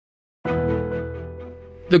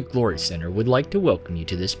The Glory Center would like to welcome you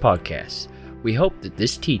to this podcast. We hope that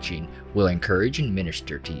this teaching will encourage and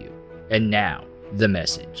minister to you. And now, the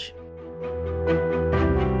message.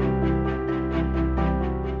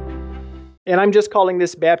 And I'm just calling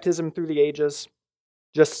this baptism through the ages,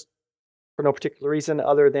 just for no particular reason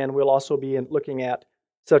other than we'll also be looking at,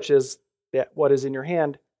 such as that what is in your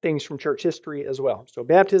hand, things from church history as well. So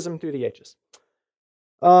baptism through the ages.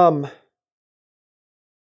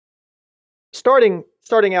 Starting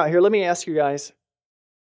out here, let me ask you guys,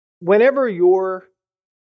 whenever your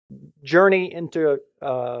journey into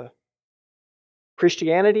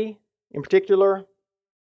Christianity in particular,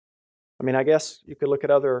 I mean, I guess you could look at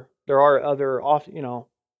there are other,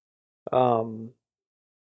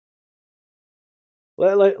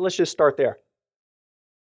 let's just start there.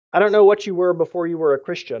 I don't know what you were before you were a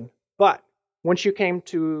Christian, but once you came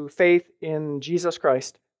to faith in Jesus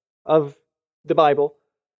Christ of the Bible,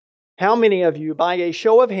 how many of you, by a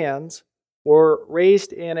show of hands, were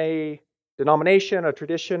raised in a denomination, a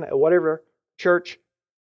tradition, a whatever church,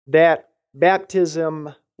 that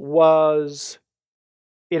baptism it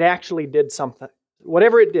actually did something?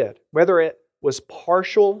 Whatever it did, whether it was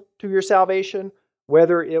partial to your salvation,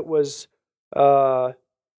 whether it was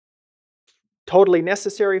totally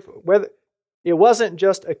necessary, whether it wasn't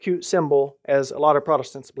just a cute symbol, as a lot of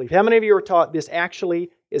Protestants believe. How many of you are taught this actually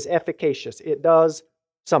is efficacious? It does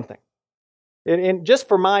something. And just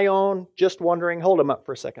for my own, just wondering, hold them up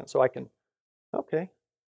for a second so I can, okay,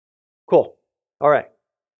 cool. All right.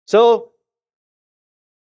 So,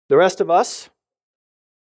 the rest of us,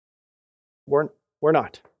 we're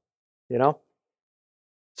not,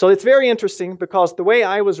 So it's very interesting because the way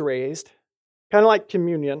I was raised, kind of like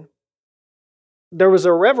communion, there was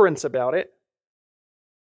a reverence about it.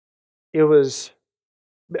 It was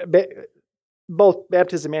both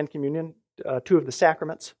baptism and communion, two of the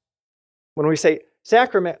sacraments. When we say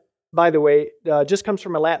sacrament, by the way, just comes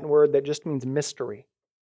from a Latin word that just means mystery,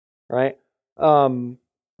 right?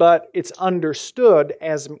 But it's understood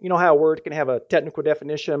as, you know how a word can have a technical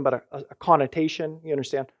definition, but a connotation, you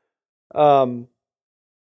understand?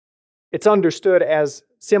 It's understood as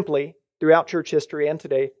simply, throughout church history and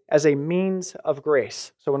today, as a means of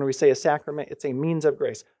grace. So when we say a sacrament, it's a means of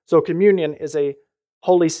grace. So communion is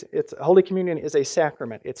Holy Communion is a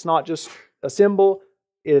sacrament. It's not just a symbol.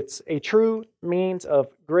 It's a true means of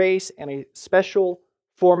grace and a special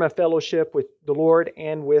form of fellowship with the Lord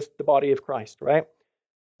and with the body of Christ, right?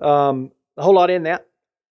 A whole lot in that.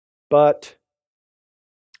 But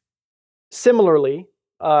similarly,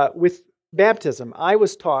 with baptism, I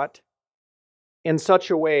was taught in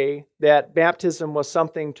such a way that baptism was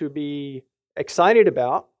something to be excited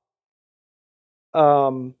about.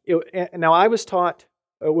 Now I was taught,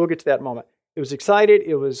 we'll get to that in a moment. It was excited,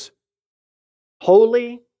 it was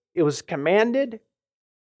holy, it was commanded,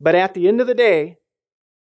 but at the end of the day,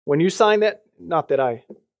 when you sign that, not that I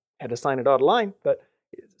had to sign a dotted line, but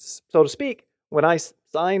so to speak, when I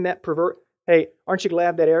sign that hey, aren't you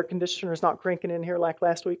glad that air conditioner is not cranking in here like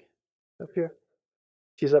last week? Up here.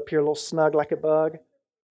 She's up here a little snug like a bug.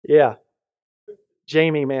 Yeah.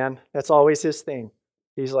 Jamie, man, that's always his thing.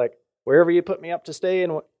 He's like, wherever you put me up to stay,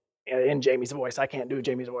 and in Jamie's voice, I can't do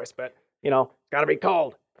Jamie's voice, but, got to be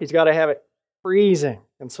cold. He's got to have it freezing.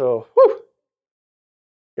 And so,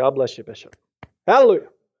 God bless you, Bishop. Hallelujah.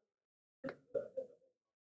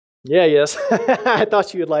 Yeah, yes. I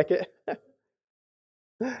thought you would like it.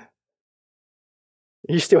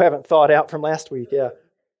 You still haven't thawed out from last week, yeah.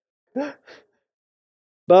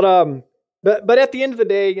 But at the end of the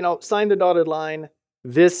day, sign the dotted line.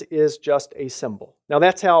 This is just a symbol. Now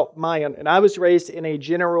that's how and I was raised in a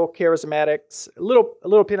general charismatic, a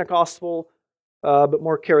little Pentecostal, but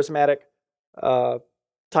more charismatic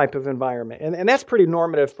type of environment, and that's pretty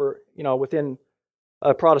normative for within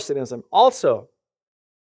Protestantism. Also,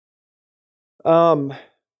 there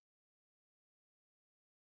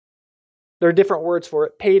are different words for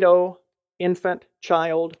it: pedo, infant,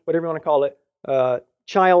 child, whatever you want to call it,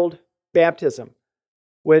 child baptism,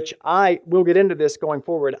 which we'll get into this going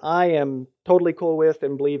forward, I am totally cool with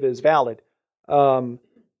and believe is valid,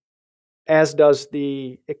 as does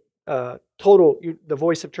the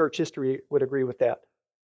voice of church history would agree with that.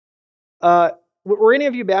 Were any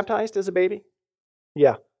of you baptized as a baby?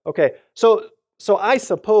 Yeah. Okay. So I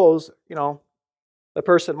suppose, the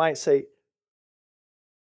person might say,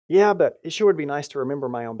 yeah, but it sure would be nice to remember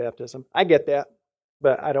my own baptism. I get that,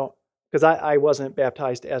 but I don't, because I wasn't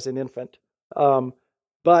baptized as an infant.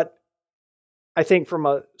 But I think from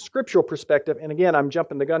a scriptural perspective, and again, I'm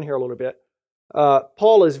jumping the gun here a little bit,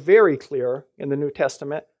 Paul is very clear in the New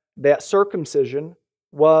Testament that circumcision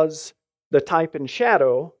was the type and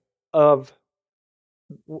shadow of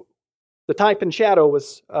the type and shadow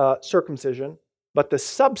was circumcision, but the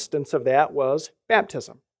substance of that was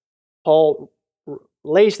baptism. Paul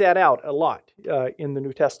lays that out a lot in the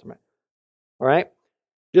New Testament. All right?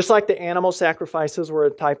 Just like the animal sacrifices were a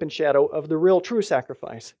type and shadow of the real true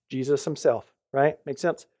sacrifice, Jesus himself. Right? Makes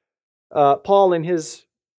sense? Paul in his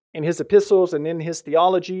epistles and in his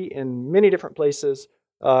theology in many different places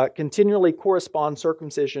continually correspond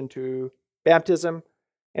circumcision to baptism.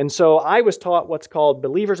 And so I was taught what's called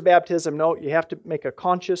believer's baptism. No, you have to make a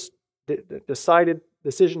conscious, decided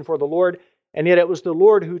decision for the Lord. And yet it was the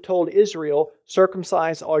Lord who told Israel,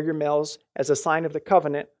 circumcise all your males as a sign of the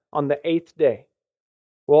covenant on the 8th day.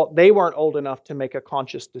 Well, they weren't old enough to make a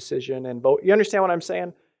conscious decision and vote. You understand what I'm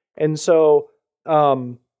saying? And so,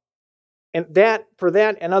 and that, for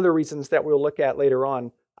that and other reasons that we'll look at later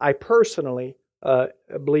on, I personally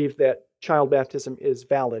believe that child baptism is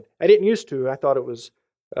valid. I didn't used to. I thought it was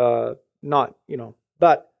not,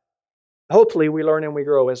 but hopefully we learn and we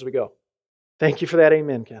grow as we go. Thank you for that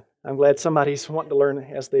amen, Ken. I'm glad somebody's wanting to learn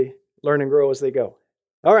as they learn and grow as they go.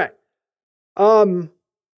 All right.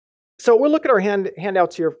 So we'll look at our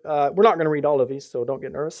handouts here. We're not going to read all of these, so don't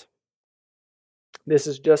get nervous. This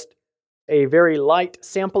is just a very light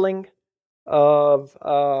sampling of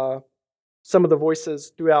some of the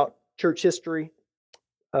voices throughout church history.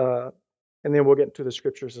 And then we'll get into the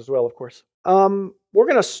scriptures as well, of course. We're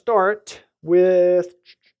going to start with,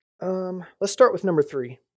 let's start with number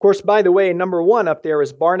 3. Of course, by the way, number 1 up there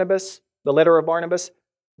is Barnabas, the letter of Barnabas.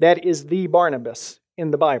 That is the Barnabas in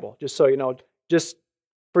the Bible, just so you know. Just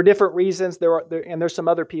for different reasons, there's some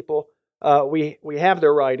other people. We have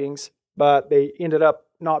their writings, but they ended up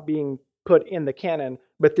not being put in the canon.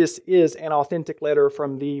 But this is an authentic letter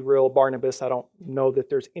from the real Barnabas. I don't know that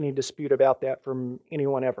there's any dispute about that from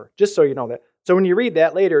anyone ever, just so you know that. So when you read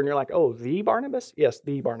that later and you're like, oh, the Barnabas? Yes,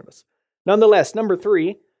 the Barnabas. Nonetheless, number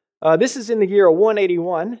 3, this is in the year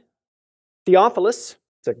 181. Theophilus,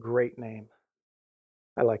 it's a great name.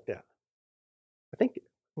 I like that. I think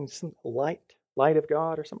it's light of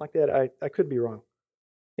God or something like that. I could be wrong.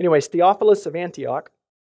 Anyways, Theophilus of Antioch,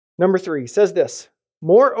 number 3, says this: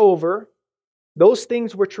 moreover, those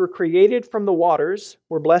things which were created from the waters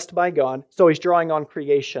were blessed by God. So he's drawing on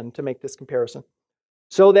creation to make this comparison.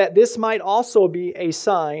 So that this might also be a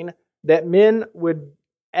sign that men would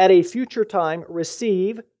at a future time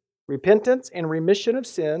receive repentance and remission of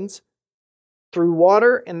sins through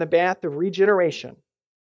water and the bath of regeneration.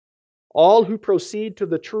 All who proceed to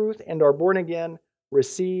the truth and are born again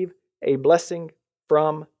receive a blessing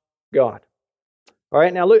from God. All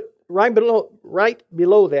right, now look right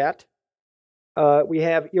below that. We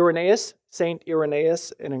have Irenaeus, Saint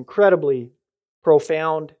Irenaeus, an incredibly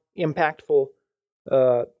profound, impactful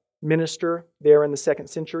minister there in the 2nd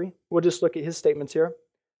century. We'll just look at his statements here.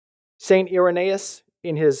 Saint Irenaeus,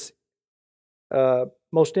 in his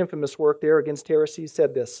most infamous work there against heresy,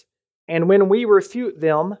 said this: and when we refute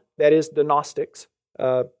them, that is the Gnostics,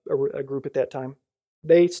 a group at that time,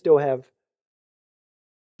 they're still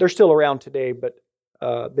around today, but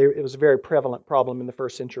it was a very prevalent problem in the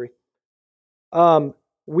 1st century.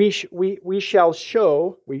 We shall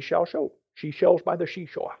show, she shells by the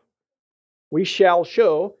seashore. We shall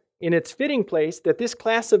show in its fitting place that this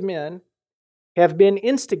class of men have been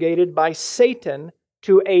instigated by Satan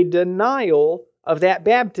to a denial of that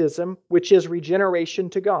baptism which is regeneration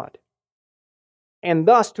to God, and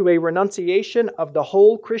thus to a renunciation of the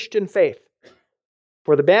whole Christian faith.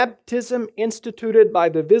 For the baptism instituted by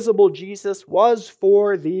the visible Jesus was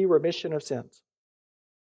for the remission of sins,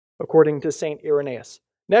 according to St. Irenaeus.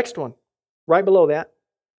 Next one, right below that,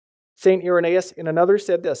 St. Irenaeus in another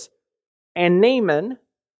said this: and Naaman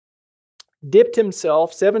dipped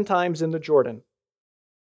himself 7 times in the Jordan.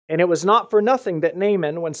 And it was not for nothing that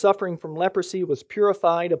Naaman, when suffering from leprosy, was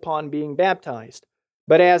purified upon being baptized,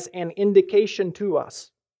 but as an indication to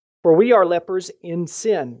us. For we are lepers in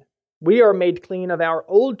sin. We are made clean of our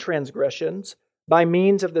old transgressions by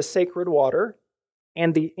means of the sacred water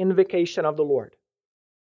and the invocation of the Lord.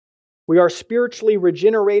 We are spiritually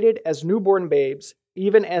regenerated as newborn babes,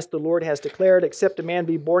 even as the Lord has declared, except a man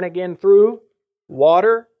be born again through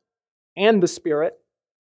water and the Spirit,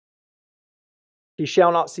 he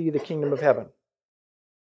shall not see the kingdom of heaven.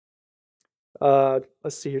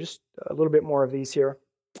 Let's see here, just a little bit more of these here.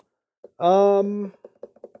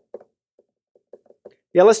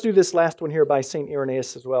 Let's do this last one here by St.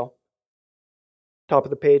 Irenaeus as well. Top of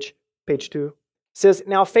the page, page 2. It says,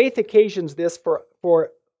 now faith occasions this for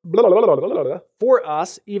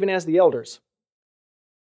us, even as the elders.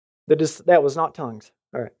 That was not tongues.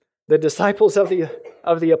 All right. The disciples of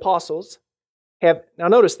the apostles have, now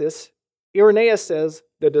notice this, Irenaeus says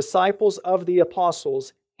the disciples of the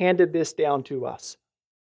apostles handed this down to us.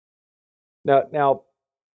 Now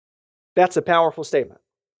that's a powerful statement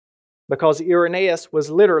because Irenaeus was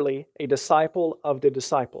literally a disciple of the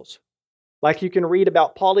disciples. Like you can read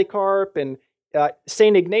about Polycarp and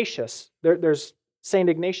St. Ignatius. There's St.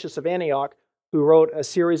 Ignatius of Antioch who wrote a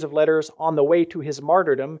series of letters on the way to his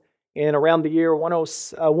martyrdom in around the year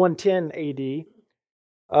 110 AD.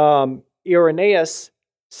 Irenaeus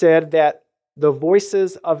said that the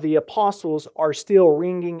voices of the apostles are still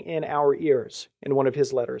ringing in our ears in one of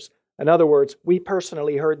his letters. In other words, we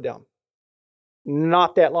personally heard them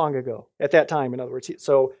not that long ago, at that time, in other words.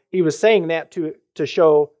 So he was saying that to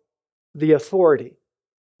show the authority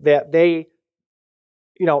that they,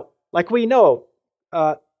 like we know,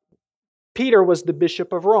 Peter was the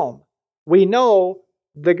bishop of Rome. We know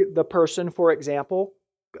the person, for example,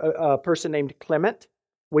 a person named Clement.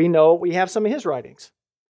 We have some of his writings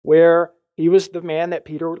where he was the man that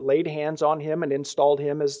Peter laid hands on him and installed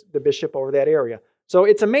him as the bishop over that area. So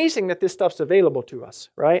it's amazing that this stuff's available to us,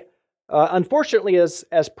 right? Unfortunately,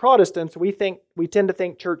 as Protestants, we tend to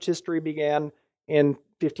think church history began in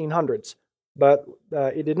 1500s, but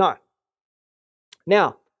it did not.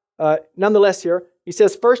 Now, nonetheless here, he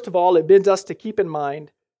says, first of all, it bids us to keep in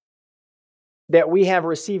mind that we have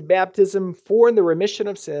received baptism for the remission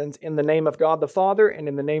of sins in the name of God the Father and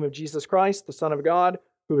in the name of Jesus Christ, the Son of God,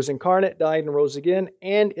 who was incarnate, died, and rose again,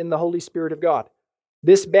 and in the Holy Spirit of God.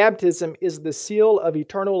 This baptism is the seal of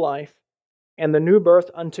eternal life and the new birth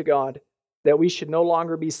unto God, that we should no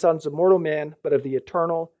longer be sons of mortal men, but of the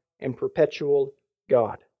eternal and perpetual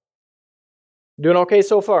God. Doing okay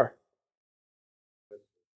so far?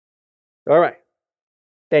 All right.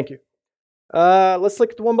 Thank you. Let's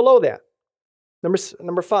look at the one below that.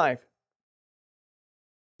 Number 5.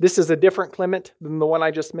 This is a different Clement than the one I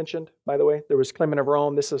just mentioned, by the way. There was Clement of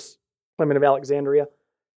Rome. This is Clement of Alexandria.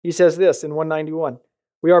 He says this in 191.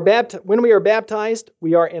 When we are baptized,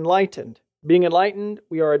 we are enlightened. Being enlightened,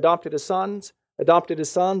 we are adopted as sons. Adopted as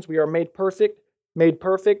sons, we are made perfect. Made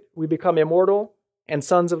perfect, we become immortal and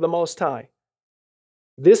sons of the Most High.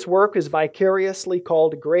 This work is vicariously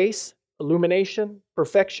called grace, illumination,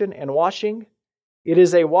 perfection, and washing. It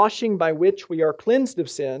is a washing by which we are cleansed of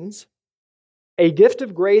sins, a gift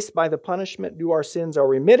of grace by the punishment due our sins are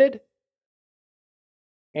remitted,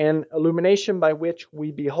 and illumination by which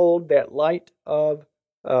we behold that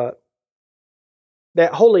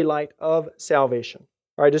holy light of salvation.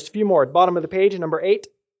 All right, just a few more. At the bottom of the page, number 8.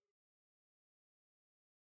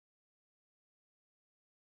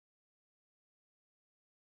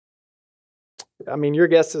 I mean, your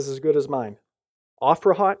guess is as good as mine.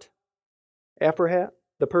 Afrahat,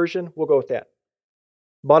 the Persian, we'll go with that.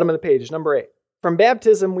 Bottom of the page, number 8. From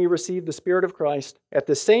baptism, we receive the Spirit of Christ. At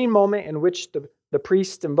the same moment in which the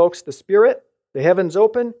priest invokes the Spirit, the heavens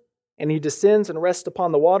open, and he descends and rests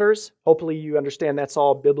upon the waters. Hopefully you understand that's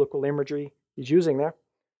all biblical imagery he's using there.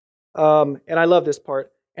 And I love this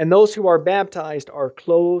part. And those who are baptized are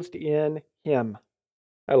clothed in him.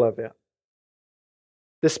 I love that.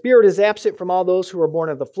 The Spirit is absent from all those who are born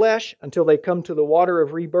of the flesh until they come to the water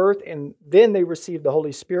of rebirth, and then they receive the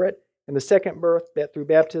Holy Spirit. And the second birth, that through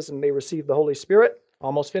baptism they receive the Holy Spirit.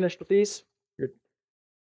 Almost finished with these.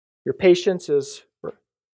 Your patience is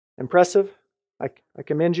impressive. I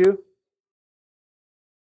commend you.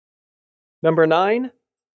 Number 9.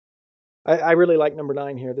 I really like number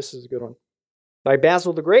 9 here. This is a good one. By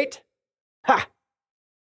Basil the Great. Ha!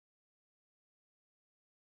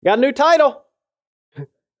 Got a new title.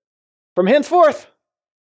 From henceforth,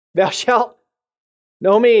 thou shalt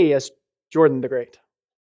know me as Jordan the Great.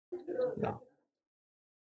 No.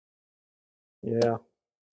 Yeah,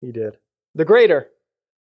 he did. The Greater.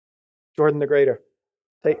 Jordan the Greater.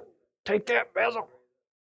 Take that, Basil.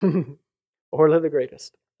 Orla the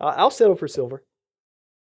Greatest. I'll settle for silver.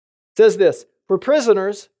 It says this, for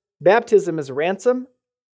prisoners, baptism is ransom,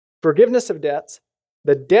 forgiveness of debts,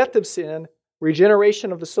 the death of sin,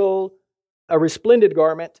 regeneration of the soul, a resplendent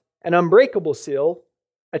garment, an unbreakable seal,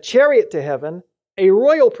 a chariot to heaven, a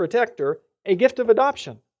royal protector, a gift of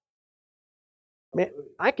adoption. Man,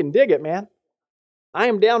 I can dig it, man. I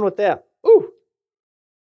am down with that. Ooh.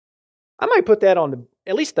 I might put that on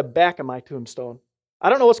at least the back of my tombstone. I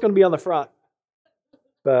don't know what's going to be on the front,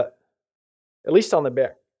 but at least on the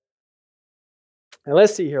back. And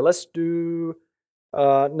let's see here. Let's do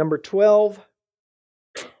number 12.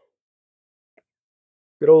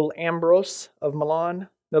 Good old Ambrose of Milan.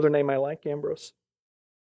 Another name I like, Ambrose.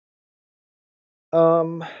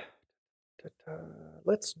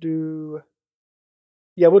 Let's do...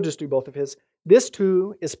 Yeah, we'll just do both of his. This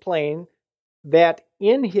too is plain, that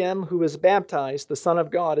in him who is baptized, the Son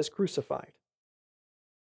of God is crucified.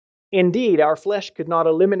 Indeed, our flesh could not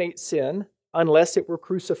eliminate sin unless it were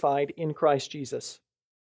crucified in Christ Jesus.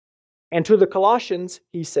 And to the Colossians,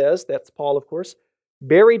 he says, that's Paul, of course,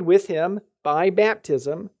 buried with him by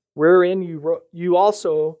baptism, wherein you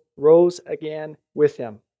also rose again with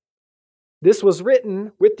him. This was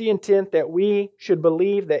written with the intent that we should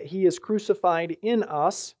believe that he is crucified in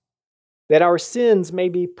us, that our sins may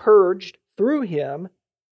be purged through him,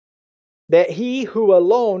 that he who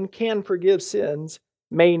alone can forgive sins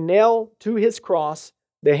may nail to his cross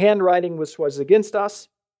the handwriting which was against us.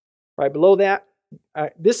 Right below that,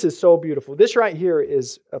 this is so beautiful. This right here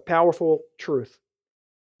is a powerful truth.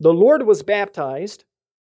 The Lord was baptized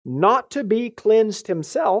not to be cleansed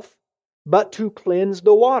himself, but to cleanse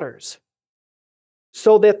the waters,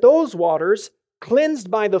 so that those waters, cleansed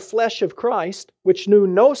by the flesh of Christ, which knew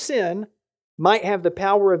no sin, might have the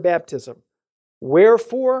power of baptism.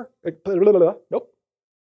 Wherefore,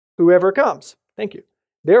 whoever comes, thank you.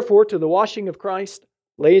 Therefore, to the washing of Christ,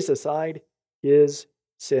 lays aside his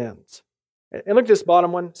sins. And look at this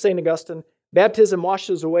bottom one, St. Augustine. Baptism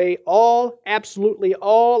washes away absolutely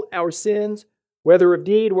all our sins, whether of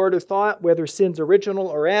deed, word, or thought, whether sins original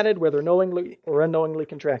or added, whether knowingly or unknowingly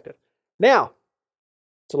contracted. Now,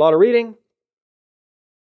 it's a lot of reading.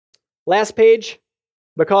 Last page,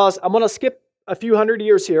 because I'm going to skip a few hundred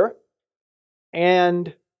years here,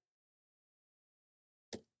 and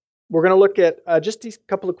we're going to look at just these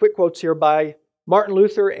couple of quick quotes here by Martin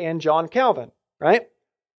Luther and John Calvin, right?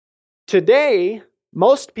 Today,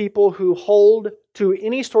 most people who hold to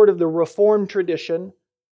any sort of the Reformed tradition,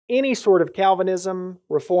 any sort of Calvinism,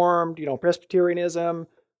 Reformed, Presbyterianism,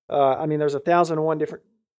 there's 1,001 different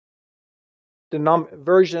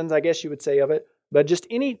versions, I guess you would say, of it, but just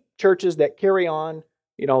any churches that carry on,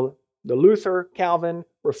 the Luther, Calvin,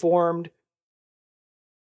 Reformed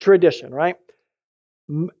tradition, right?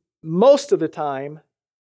 Most of the time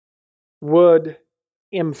would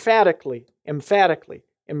emphatically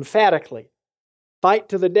fight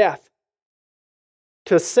to the death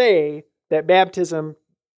to say that baptism,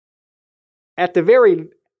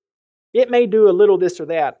 it may do a little this or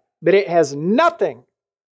that, but it has nothing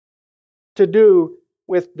to do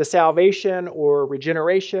with the salvation or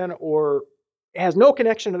regeneration, or it has no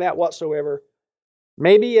connection to that whatsoever.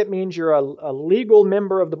 Maybe it means you're a legal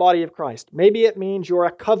member of the body of Christ. Maybe it means you're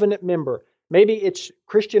a covenant member. Maybe it's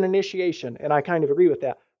Christian initiation, and I kind of agree with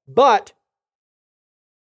that. But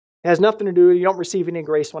it has nothing to do, you don't receive any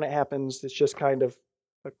grace when it happens. It's just kind of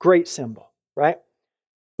a great symbol, right?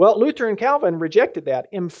 Well, Luther and Calvin rejected that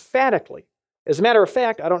emphatically. As a matter of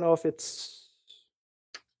fact, I don't know if it's,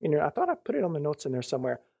 I thought I put it on the notes in there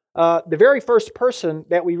somewhere. The very first person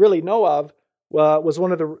that we really know of was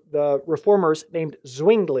one of the reformers named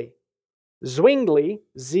Zwingli. Zwingli,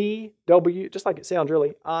 Z-W, just like it sounds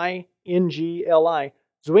really, I-N-G-L-I.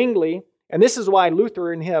 Zwingli, and this is why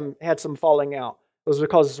Luther and him had some falling out. It was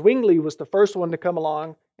because Zwingli was the first one to come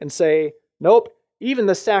along and say, nope, even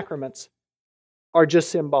the sacraments are just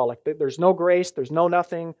symbolic. There's no grace, there's no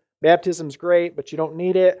nothing. Baptism's great, but you don't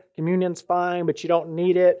need it. Communion's fine, but you don't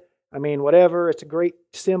need it. Whatever, it's a great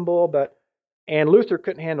symbol, and Luther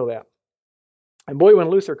couldn't handle that. And boy, when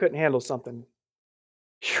Luther couldn't handle something,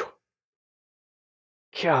 whew,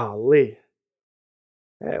 golly,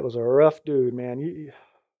 that was a rough dude, man.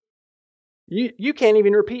 You can't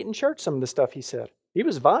even repeat in church some of the stuff he said. He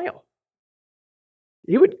was vile.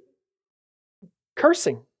 He would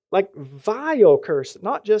cursing, like vile curse,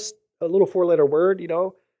 not just a little 4-letter word,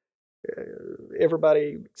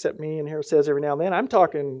 everybody except me in here says every now and then. I'm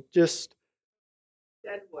talking just,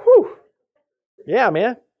 whew. Yeah,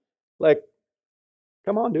 man. Like,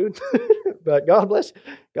 come on, dude. But God bless you.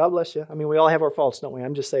 God bless you. We all have our faults, don't we?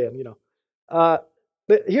 I'm just saying, But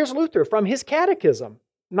here's Luther from his catechism,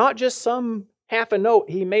 not just some half a note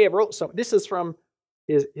he may have wrote some. This is from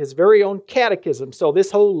his very own catechism. So this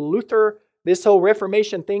whole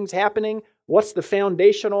Reformation thing's happening. What's the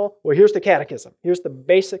foundational? Well, here's the catechism. Here's the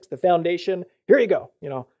basics, the foundation. Here you go.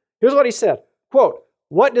 Here's what he said. Quote,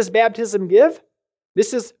 what does baptism give?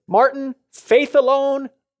 This is Martin, faith alone,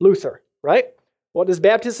 Luther, right? What does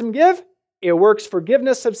baptism give? It works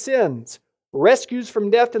forgiveness of sins, rescues from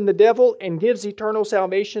death and the devil, and gives eternal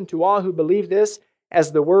salvation to all who believe this,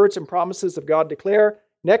 as the words and promises of God declare.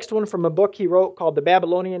 Next one from a book he wrote called The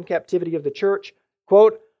Babylonian Captivity of the Church.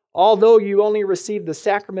 Quote, although you only received the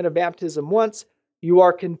sacrament of baptism once, you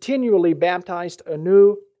are continually baptized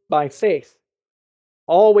anew by faith,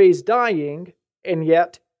 always dying and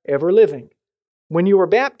yet ever living. When you were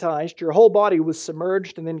baptized, your whole body was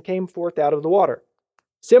submerged and then came forth out of the water.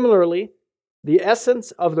 Similarly, the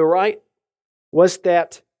essence of the rite was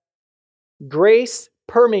that grace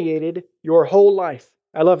permeated your whole life.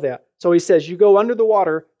 I love that. So he says you go under the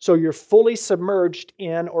water, so you're fully submerged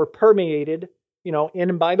in or permeated, in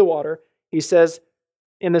and by the water. He says,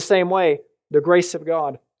 in the same way, the grace of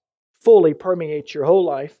God fully permeates your whole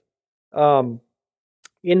life,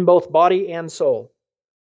 in both body and soul,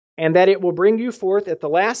 and that it will bring you forth at the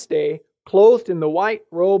last day, clothed in the white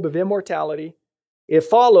robe of immortality. It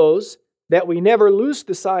follows that we never lose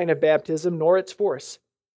the sign of baptism nor its force.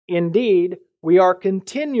 Indeed, we are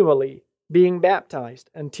continually being baptized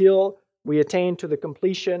until we attain to the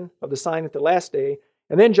completion of the sign at the last day.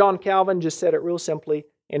 And then John Calvin just said it real simply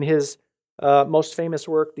in his most famous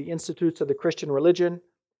work, The Institutes of the Christian Religion.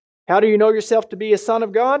 How do you know yourself to be a son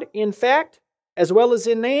of God? In fact, as well as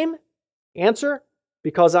in name? Answer,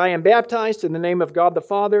 because I am baptized in the name of God the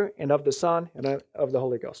Father and of the Son and of the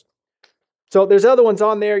Holy Ghost. So there's other ones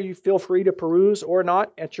on there. You feel free to peruse or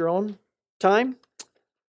not at your own time.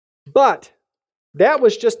 But that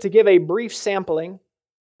was just to give a brief sampling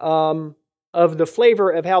of the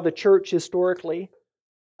flavor of how the church historically,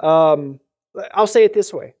 I'll say it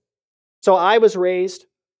this way. So I was raised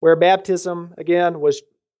where baptism, again, was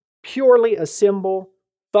purely a symbol,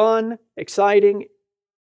 fun, exciting,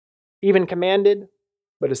 even commanded,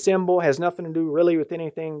 but a symbol, has nothing to do really with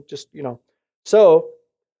anything, just, So,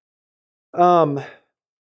 well,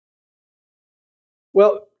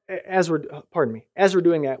 as we're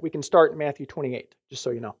doing that, we can start in Matthew 28, just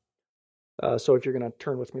so you know. So if you're going to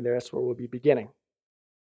turn with me there, that's where we'll be beginning.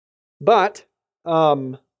 But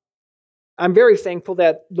I'm very thankful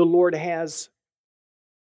that the Lord has,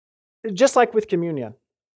 just like with communion,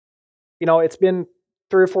 it's been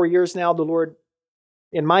 3 or 4 years now, the Lord,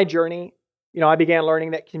 in my journey, I began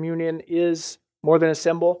learning that communion is more than a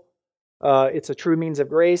symbol. It's a true means of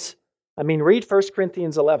grace. Read 1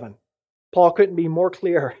 Corinthians 11. Paul couldn't be more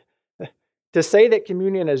clear. To say that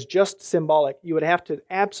communion is just symbolic, you would have to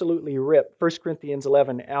absolutely rip 1 Corinthians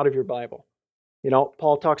 11 out of your Bible.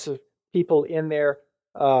 Paul talks of people in there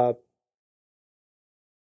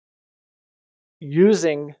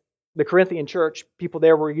using the Corinthian church. People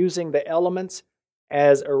there were using the elements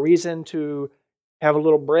as a reason to have a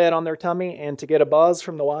little bread on their tummy and to get a buzz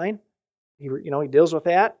from the wine. He deals with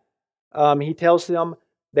that. He tells them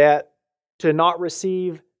that to not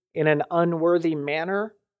receive in an unworthy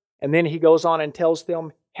manner. And then he goes on and tells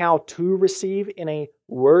them how to receive in a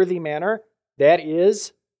worthy manner. That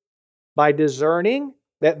is by discerning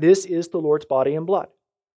that this is the Lord's body and blood.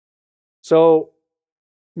 So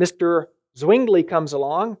Mr. Zwingli comes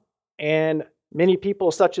along, and many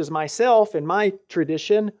people such as myself in my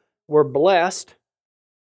tradition were blessed,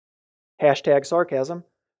 #sarcasm,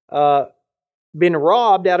 been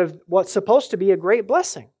robbed out of what's supposed to be a great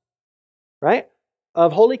blessing, right?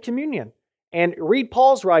 Of Holy Communion. And read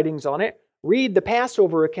Paul's writings on it. Read the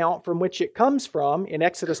Passover account from which it comes from in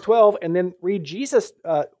Exodus 12, and then read Jesus,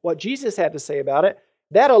 what Jesus had to say about it.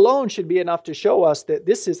 That alone should be enough to show us that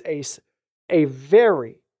this is a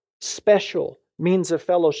very special means of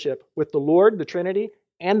fellowship with the Lord, the Trinity,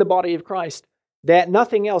 and the body of Christ that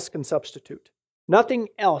nothing else can substitute. Nothing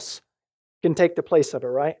else can take the place of it,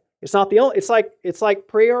 right? It's not the only. It's like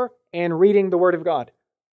prayer and reading the Word of God.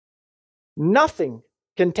 Nothing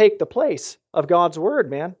can take the place of God's Word,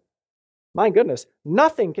 man. My goodness,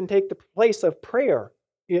 nothing can take the place of prayer.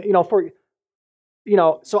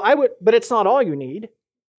 So I would, but it's not all you need.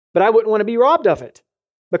 But I wouldn't want to be robbed of it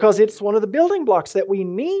because it's one of the building blocks that we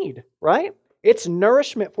need, right? It's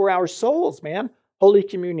nourishment for our souls, man. Holy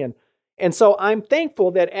Communion. And so I'm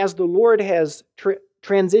thankful that as the Lord has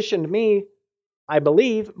transitioned me, I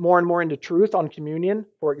believe, more and more into truth on communion,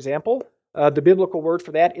 for example. The biblical word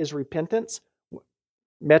for that is repentance.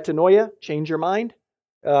 Metanoia, change your mind.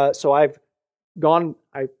 So I've gone,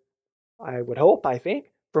 I would hope, I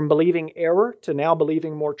think, from believing error to now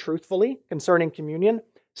believing more truthfully concerning communion.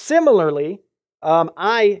 Similarly,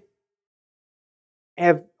 I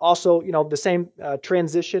have also, the same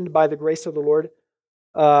transitioned by the grace of the Lord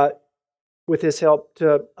with His help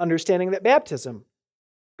to understanding that baptism.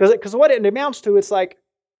 Because what it amounts to, it's like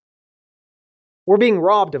we're being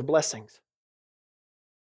robbed of blessings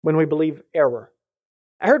when we believe error.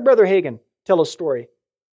 I heard Brother Hagin tell a story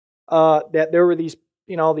that there were this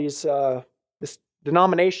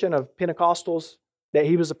denomination of Pentecostals that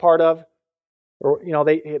he was a part of, or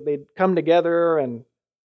they'd come together and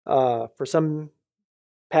for some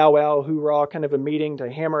powwow, hoorah, kind of a meeting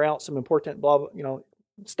to hammer out some important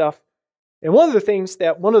stuff. And one of the things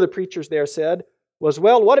that one of the preachers there said was,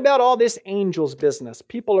 well, what about all this angels business?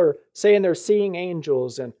 People are saying they're seeing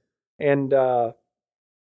angels and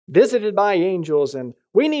visited by angels, and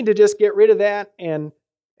we need to just get rid of that and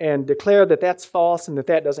and declare that that's false and that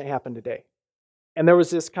that doesn't happen today. And there was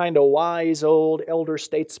this kind of wise old elder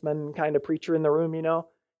statesman kind of preacher in the room, you know.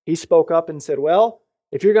 He spoke up and said, well,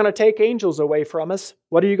 if you're going to take angels away from us,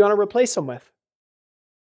 what are you going to replace them with?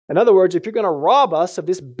 In other words, if you're going to rob us of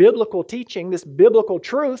this biblical teaching, this biblical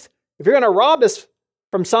truth, if you're going to rob us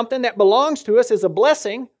from something that belongs to us as a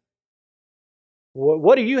blessing,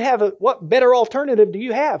 what do you have? What better alternative do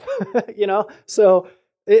you have? You know, so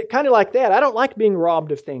it kind of like that. I don't like being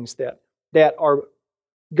robbed of things that are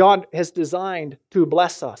God has designed to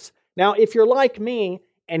bless us. Now, if you're like me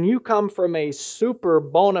and you come from a super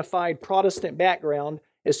bona fide Protestant background,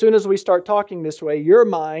 as soon as we start talking this way, your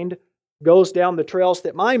mind goes down the trails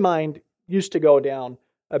that my mind used to go down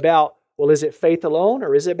about, well, is it faith alone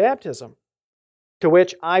or is it baptism? To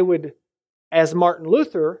which I would, as Martin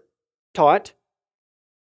Luther taught,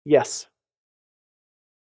 yes.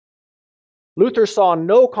 Luther saw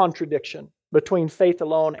no contradiction between faith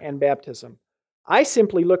alone and baptism. I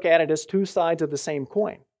simply look at it as two sides of the same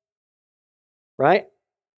coin. Right?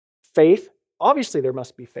 Faith, obviously there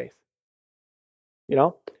must be faith. You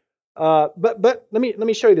know? But let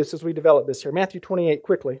me show you this as we develop this here. Matthew 28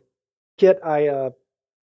 quickly. Kit, I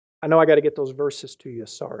know I got to get those verses to you.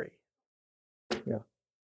 Sorry. Yeah.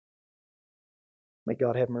 May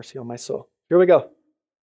God have mercy on my soul. Here we go.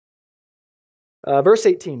 Verse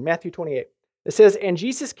 18, Matthew 28. It says, and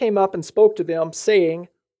Jesus came up and spoke to them, saying,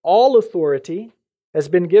 all authority has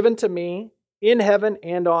been given to me in heaven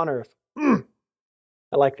and on earth. I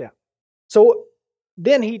like that. So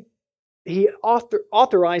then he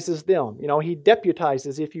authorizes them. You know, he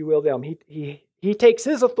deputizes, if you will, them. He takes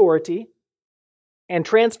his authority and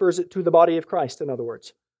transfers it to the body of Christ, in other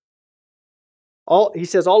words. He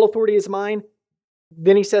says, all authority is mine.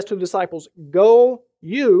 Then he says to the disciples, go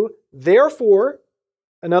you, therefore,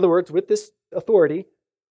 in other words, with this authority,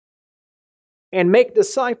 and make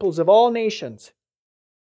disciples of all nations.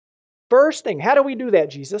 First thing, how do we do that,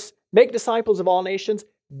 Jesus? Make disciples of all nations,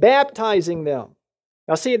 baptizing them.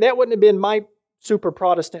 Now see, that wouldn't have been my super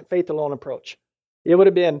Protestant faith alone approach. It would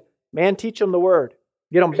have been, man, teach them the word.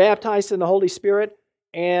 Get them baptized in the Holy Spirit,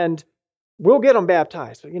 and we'll get them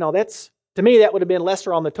baptized. You know, to me, that would have been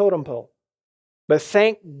lesser on the totem pole. But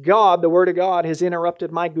thank God the Word of God has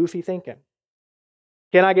interrupted my goofy thinking.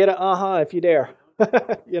 Can I get a if you dare?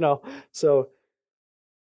 You know, so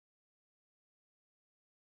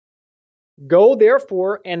go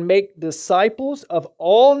therefore and make disciples of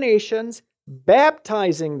all nations,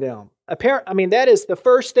 baptizing them. That is the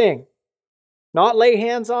first thing. Not lay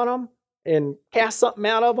hands on them and cast something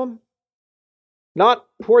out of them. Not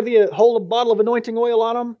pour the whole bottle of anointing oil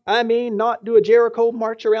on them. Not do a Jericho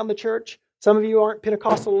march around the church. Some of you aren't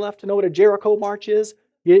Pentecostal enough to know what a Jericho march is.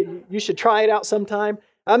 You should try it out sometime.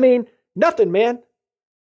 Nothing, man.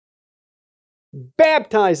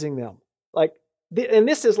 Baptizing them. And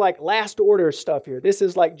this is like last order stuff here. This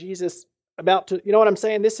is like Jesus about to, you know what I'm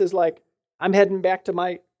saying? This is like, I'm heading back to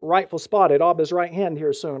my rightful spot at Abba's right hand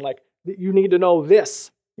here soon. Like, you need to know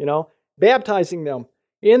this, you know. Baptizing them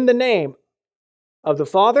in the name of the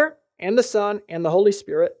Father and the Son and the Holy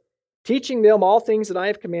Spirit, teaching them all things that I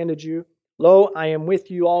have commanded you. Lo, I am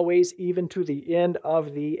with you always, even to the end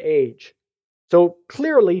of the age. So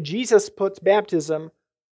clearly, Jesus puts baptism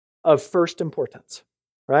of first importance,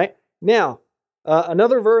 right? Now,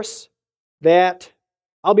 another verse that,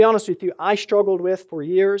 I'll be honest with you, I struggled with for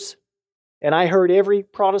years, and I heard every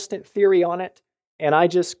Protestant theory on it, and I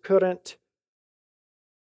just couldn't.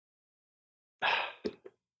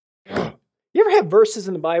 You ever have verses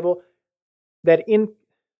in the Bible that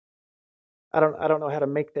I don't know how to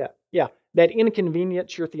make that. Yeah, that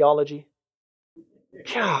inconvenience your theology?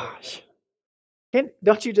 Gosh.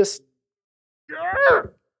 Don't you just...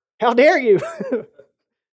 How dare you?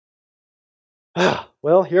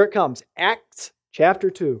 Well, here it comes. Acts chapter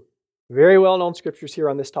 2. Very well-known scriptures here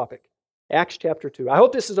on this topic. Acts chapter 2. I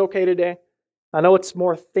hope this is okay today. I know it's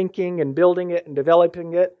more thinking and building it and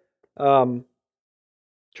developing it.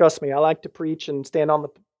 Trust me, I like to preach and stand on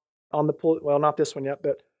the pulpit. Well, not this one yet,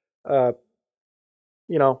 but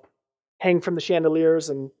hang from the chandeliers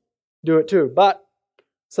and do it too. But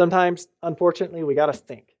sometimes, unfortunately, we got to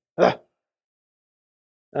think.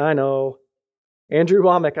 I know. Andrew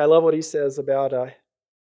Womack, I love what he says about.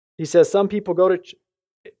 He says some people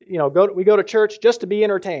we go to church just to be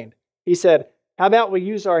entertained. He said, "How about we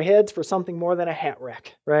use our heads for something more than a hat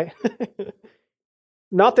rack?" Right?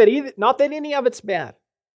 Not that any of it's bad,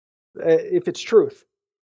 if it's truth.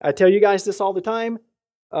 I tell you guys this all the time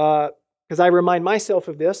because I remind myself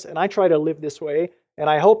of this, and I try to live this way, and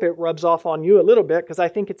I hope it rubs off on you a little bit because I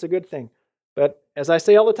think it's a good thing. But as I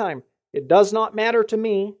say all the time, it does not matter to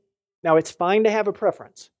me Now, it's fine to have a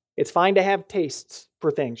preference. It's fine to have tastes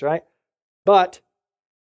for things, right? But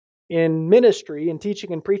in ministry, in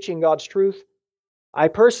teaching and preaching God's truth, I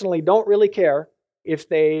personally don't really care if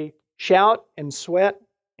they shout and sweat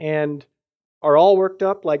and are all worked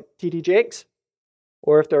up like T.D. Jakes,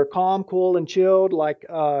 or if they're calm, cool, and chilled like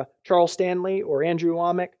Charles Stanley or Andrew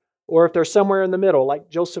Womack, or if they're somewhere in the middle like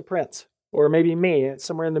Joseph Prince, or maybe me,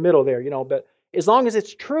 somewhere in the middle there, But as long as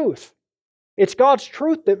it's truth, it's God's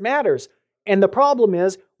truth that matters. And the problem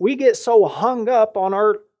is we get so hung up on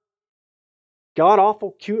our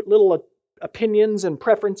god-awful cute little opinions and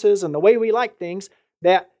preferences and the way we like things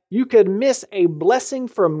that you could miss a blessing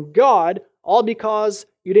from God all because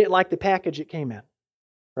you didn't like the package it came in,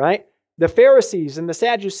 right? The Pharisees and the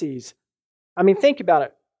Sadducees. I mean, think about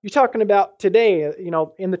it. You're talking about today,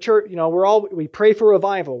 in the church, we pray for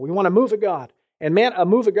revival. We want a move of God. And man, a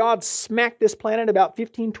move of God smacked this planet about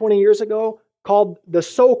 15, 20 years ago called the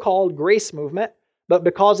so-called grace movement. But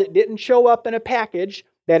because it didn't show up in a package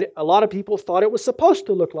that a lot of people thought it was supposed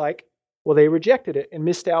to look like, well, they rejected it and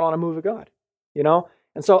missed out on a move of God,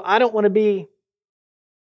 And so I don't want to be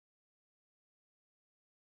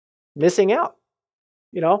missing out,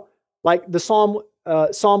 like the Psalm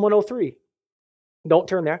 103. Don't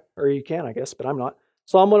turn there, or you can, I guess, but I'm not.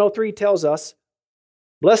 Psalm 103 tells us,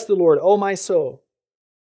 "Bless the Lord, O my soul,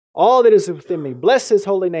 all that is within me. Bless His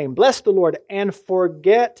holy name. Bless the Lord, and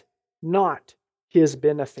forget not His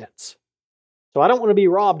benefits." So I don't want to be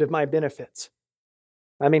robbed of my benefits.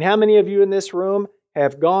 I mean, how many of you in this room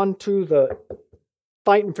have gone to the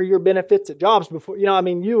fighting for your benefits at jobs before?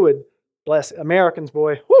 You would, bless Americans,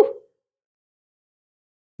 boy, whoo,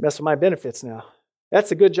 mess with my benefits now.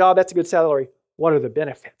 That's a good job. That's a good salary. What are the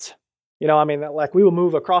benefits? Like we will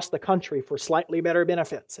move across the country for slightly better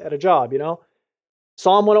benefits at a job,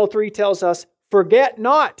 Psalm 103 tells us, forget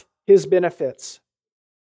not His benefits.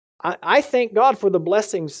 I thank God for the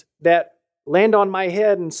blessings that land on my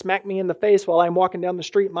head and smack me in the face while I'm walking down the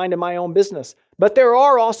street minding my own business. But there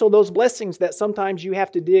are also those blessings that sometimes you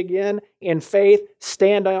have to dig in faith,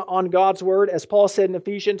 stand on God's word. As Paul said in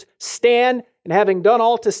Ephesians, stand, and having done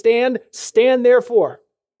all to stand, stand therefore.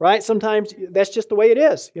 Right? Sometimes that's just the way it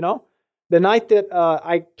is, The night that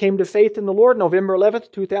I came to faith in the Lord, November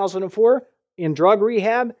 11th, 2004, in drug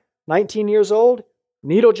rehab, 19 years old,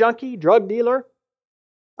 needle junkie, drug dealer,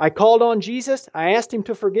 I called on Jesus. I asked Him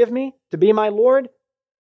to forgive me, to be my Lord.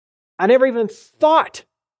 I never even thought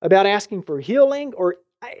about asking for healing or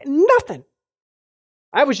nothing.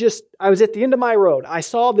 I was at the end of my road. I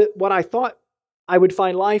saw that what I thought I would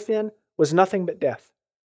find life in was nothing but death,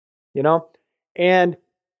 And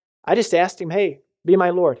I just asked Him, hey, be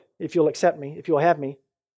my Lord, if you'll accept me, if you'll have me.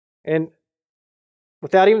 And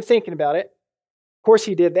without even thinking about it, of course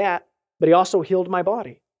He did that, but He also healed my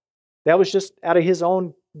body. That was just out of His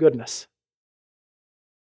own goodness.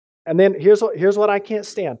 And then here's what I can't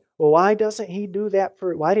stand. Well, why doesn't He do that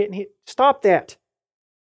why didn't He? Stop that.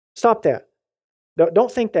 Stop that.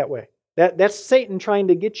 Don't think that way. That's Satan trying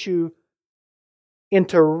to get you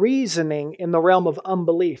into reasoning in the realm of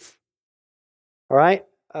unbelief. All right?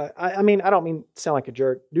 I don't mean to sound like a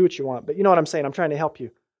jerk. Do what you want, but you know what I'm saying. I'm trying to help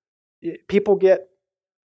you. We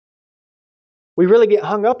really get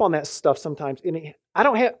hung up on that stuff sometimes.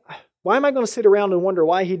 Why am I going to sit around and wonder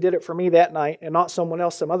why He did it for me that night and not someone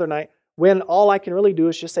else some other night when all I can really do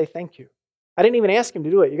is just say thank you? I didn't even ask Him to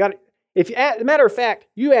do it. As a matter of fact,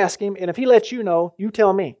 you ask Him, and if He lets you know, you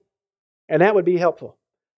tell me. And that would be helpful.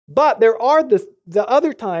 But there are the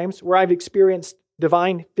other times where I've experienced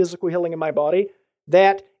divine physical healing in my body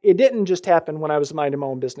that it didn't just happen when I was minding my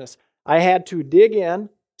own business. I had to dig in,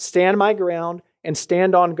 stand my ground, and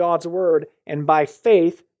stand on God's word, and by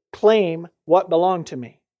faith claim what belonged to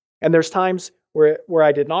me. And there's times where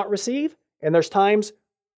I did not receive, and there's times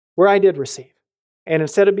where I did receive. And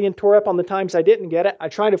instead of being tore up on the times I didn't get it, I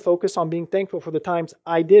try to focus on being thankful for the times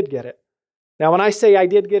I did get it. Now, when I say I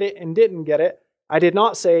did get it and didn't get it, I did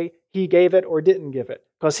not say He gave it or didn't give it,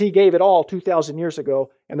 because He gave it all 2,000 years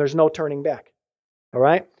ago, and there's no turning back. All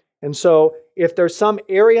right? And so if there's some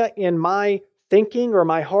area in my thinking or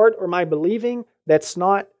my heart or my believing that's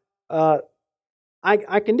not, I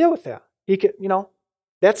can deal with that. He can,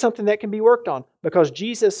 that's something that can be worked on, because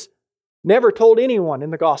Jesus never told anyone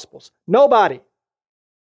in the Gospels, nobody.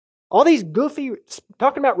 All these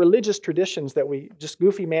talking about religious traditions just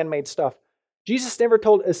goofy man-made stuff. Jesus never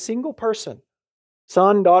told a single person,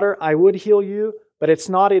 son, daughter, I would heal you, but it's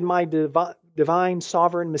not in my divine,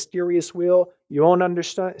 sovereign, mysterious will. You won't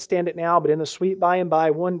understand it now, but in the sweet by and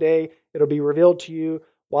by, one day, it'll be revealed to you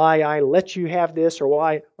why I let you have this,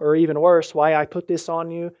 or even worse, why I put this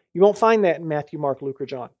on you. You won't find that in Matthew, Mark, Luke, or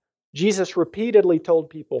John. Jesus repeatedly told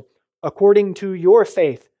people, according to your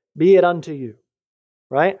faith, be it unto you.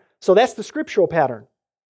 Right? So that's the scriptural pattern.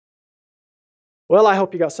 Well, I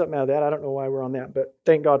hope you got something out of that. I don't know why we're on that, but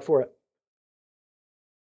thank God for it.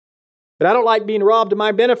 But I don't like being robbed of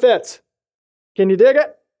my benefits. Can you dig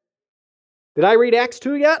it? Did I read Acts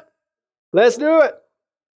 2 yet? Let's do it.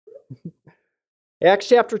 Acts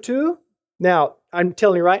chapter 2. Now, I'm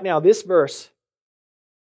telling you right now, this verse,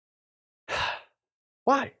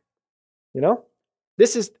 why? You know,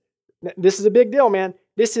 this is a big deal, man.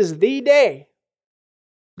 This is the day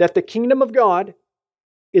that the kingdom of God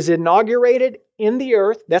is inaugurated in the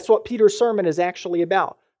earth. That's what Peter's sermon is actually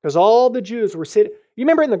about. Because all the Jews were sitting. You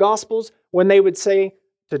remember in the Gospels when they would say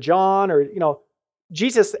to John, or,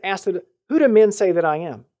 Jesus asked them, who do men say that I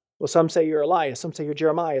am? Well, some say you're Elias, some say you're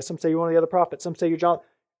Jeremiah, some say you're one of the other prophets, some say you're John.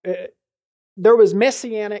 There was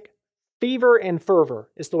messianic fever and fervor,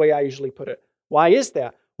 is the way I usually put it. Why is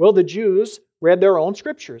that? Well, the Jews read their own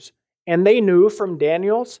scriptures, and they knew from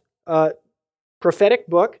Daniel's prophetic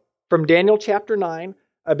book, from Daniel chapter 9,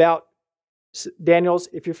 about Daniel's,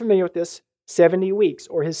 if you're familiar with this, 70 weeks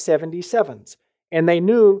or his 77s. And they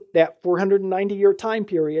knew that 490-year time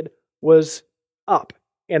period was up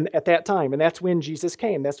at that time. And that's when Jesus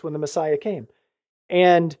came. That's when the Messiah came.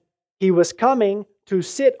 And he was coming to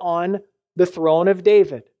sit on the throne of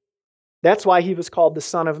David. That's why he was called the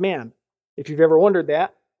Son of Man. If you've ever wondered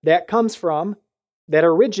that, that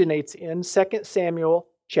originates in 2 Samuel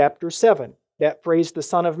chapter 7. That phrase, the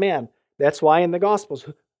Son of Man. That's why in the Gospels,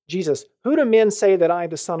 Jesus, who do men say that I,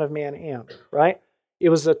 the Son of Man, am? Right? It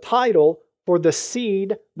was a title for the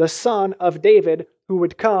seed, the son of David, who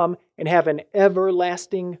would come and have an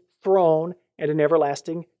everlasting throne and an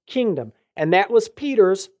everlasting kingdom. And that was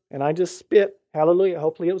Peter's, and I just spit, hallelujah,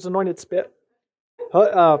 hopefully it was anointed spit.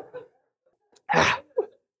 Woo,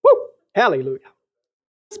 hallelujah.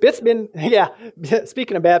 Spit's been,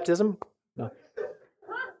 speaking of baptism, no.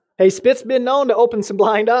 Hey, spit's been known to open some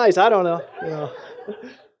blind eyes. I don't know.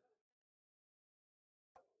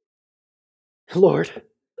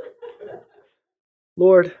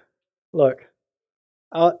 Lord, look,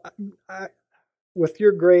 with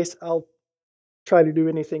your grace, I'll try to do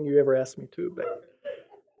anything you ever ask me to, but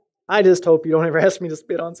I just hope you don't ever ask me to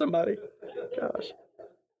spit on somebody. Gosh.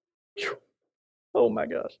 Oh my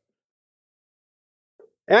gosh.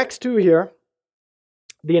 Acts 2 here,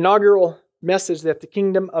 the inaugural message that the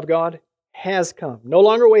kingdom of God has come. No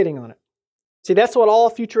longer waiting on it. See, that's what all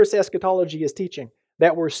futurist eschatology is teaching,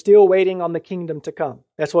 that we're still waiting on the kingdom to come.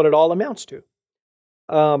 That's what it all amounts to.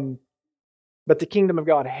 But the kingdom of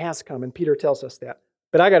God has come, and Peter tells us that.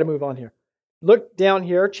 But I got to move on here. Look down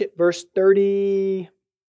here, verse 36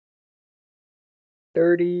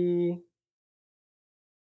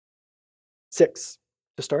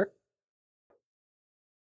 to start.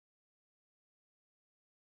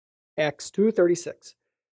 Acts 2:36.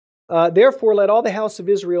 Therefore, let all the house of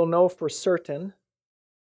Israel know for certain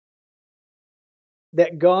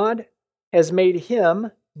that God has made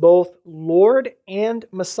him both Lord and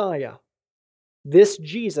Messiah, this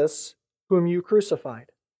Jesus whom you crucified.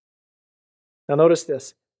 Now notice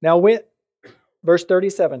this. Verse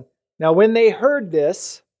 37. Now when they heard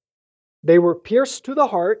this, they were pierced to the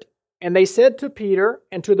heart, and they said to Peter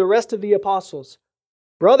and to the rest of the apostles,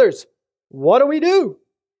 brothers, what do we do?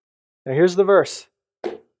 Now here's the verse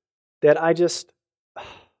that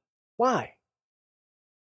why?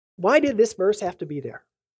 Why did this verse have to be there?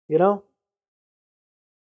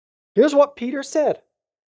 Here's what Peter said.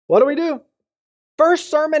 What do we do?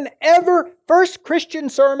 First Christian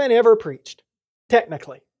sermon ever preached,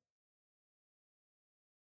 technically.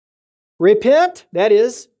 Repent, that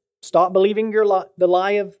is, stop believing the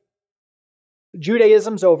lie of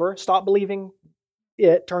Judaism's over. Stop believing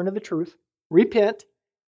it, turn to the truth. Repent,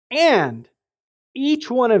 and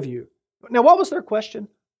each one of you. Now, what was their question?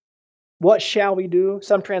 What shall we do?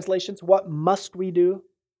 Some translations, what must we do?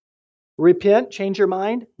 Repent, change your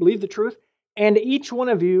mind, believe the truth, and each one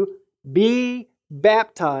of you be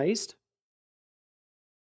baptized,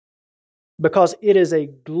 because it is a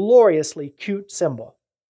gloriously cute symbol.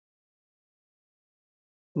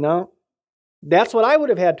 No, that's what I would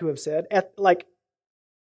have had to have said.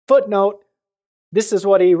 Footnote, this is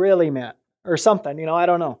what he really meant, or something, I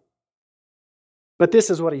don't know. But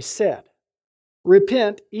this is what he said.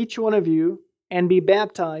 Repent, each one of you, and be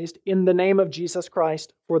baptized in the name of Jesus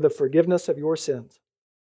Christ for the forgiveness of your sins.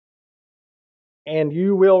 And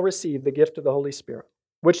you will receive the gift of the Holy Spirit,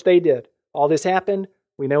 which they did. All this happened.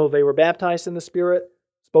 We know they were baptized in the Spirit,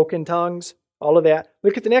 spoke in tongues, all of that.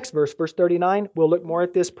 Look at the next verse, verse 39. We'll look more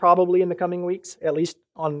at this probably in the coming weeks, at least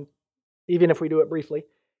even if we do it briefly.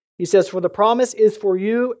 He says, for the promise is for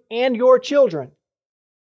you and your children.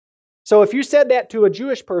 So if you said that to a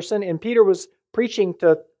Jewish person, and Peter was preaching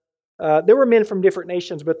to, there were men from different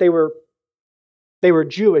nations, but they were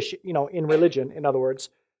Jewish, in religion, in other words.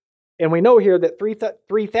 And we know here that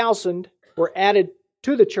 3,000 were added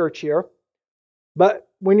to the church here. But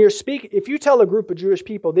when you're speaking, if you tell a group of Jewish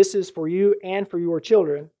people, this is for you and for your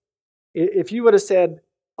children, if you would have said,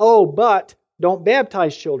 oh, but don't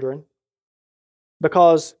baptize children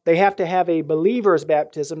because they have to have a believer's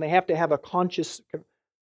baptism, they have to have a conscious,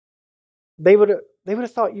 they would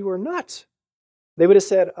have thought you were nuts. They would have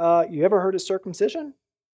said, you ever heard of circumcision?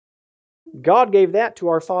 God gave that to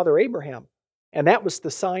our father Abraham, and that was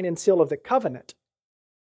the sign and seal of the covenant.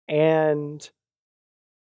 And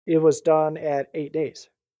it was done at 8 days.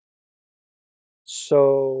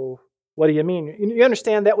 So what do you mean? You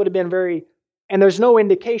understand that would have been very, and there's no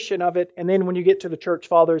indication of it. And then when you get to the church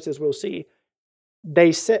fathers, as we'll see,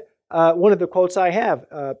 they said, one of the quotes I have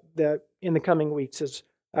in the coming weeks is,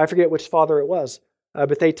 I forget which father it was,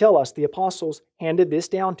 but they tell us the apostles handed this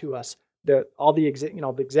down to us, all the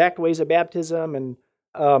exact ways of baptism. And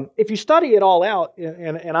if you study it all out,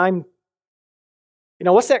 and I'm,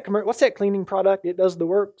 what's that cleaning product? It does the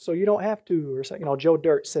work, so you don't have to. Or Joe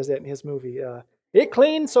Dirt says that in his movie. It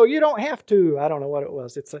cleans, so you don't have to. I don't know what it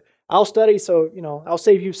was. I'll study, so I'll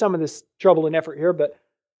save you some of this trouble and effort here. But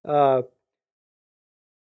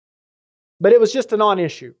it was just a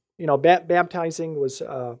non-issue. Baptizing was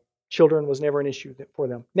children was never an issue for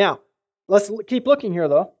them. Now, let's keep looking here,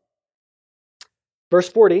 though. Verse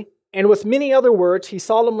 40. And with many other words, he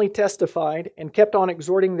solemnly testified and kept on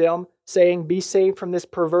exhorting them, saying, be saved from this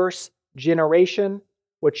perverse generation,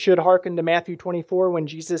 which should hearken to Matthew 24, when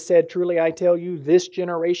Jesus said, truly I tell you, this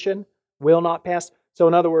generation will not pass. So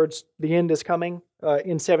in other words, the end is coming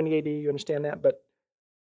in 70 AD, you understand that? But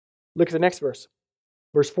look at the next verse.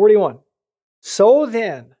 Verse 41. So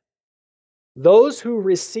then, those who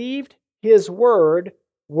received his word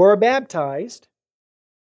were baptized,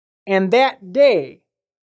 and that day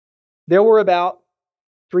there were about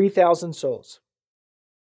 3,000 souls.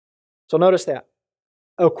 So notice that.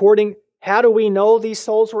 How do we know these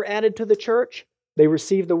souls were added to the church? They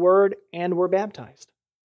received the word and were baptized.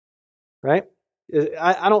 Right?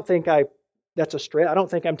 I don't think that's a stretch. I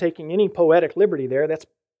don't think I'm taking any poetic liberty there. That's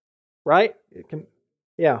right?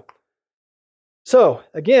 Yeah. So,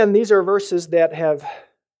 again, these are verses that have,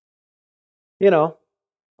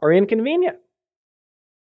 are inconvenient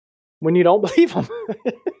when you don't believe them.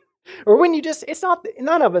 Or when you just, it's not,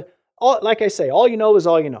 none of it. Like I say, all you know is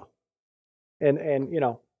all you know. And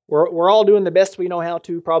we're all doing the best we know how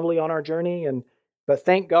to probably on our journey. But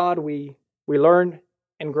thank God we learn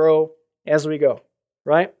and grow as we go,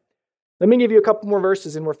 right? Let me give you a couple more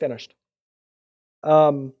verses and we're finished.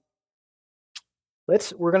 We're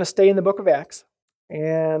going to stay in the book of Acts.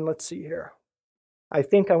 And let's see here. I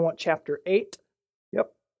think I want chapter 8.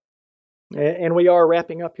 Yep. And we are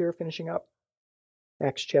wrapping up here, finishing up.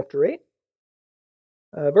 Acts chapter 8.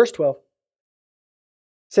 Verse 12.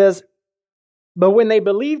 Says, but when they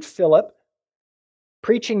believed Philip,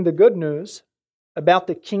 preaching the good news about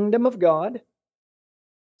the kingdom of God,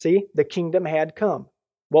 see, the kingdom had come.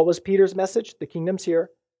 What was Peter's message? The kingdom's here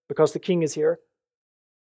because the king is here.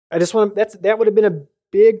 That would have been a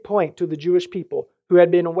big point to the Jewish people who had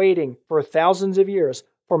been waiting for thousands of years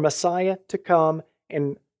for Messiah to come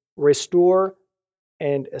and restore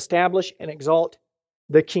and establish and exalt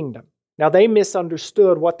the kingdom. Now, they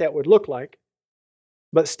misunderstood what that would look like,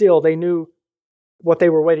 but still they knew what they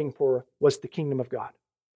were waiting for was the kingdom of God.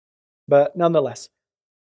 But nonetheless,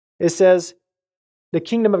 it says, the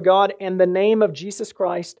kingdom of God and the name of Jesus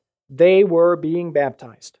Christ, they were being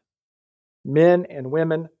baptized, men and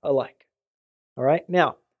women alike. All right,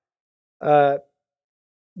 now,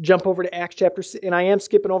 jump over to Acts chapter 6, and I am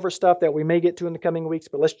skipping over stuff that we may get to in the coming weeks,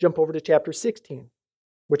 but let's jump over to chapter 16,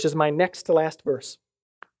 which is my next to last verse.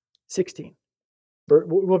 16.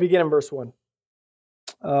 We'll begin in verse 1.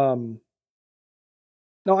 No,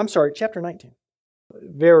 I'm sorry, chapter 19.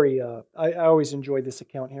 I always enjoy this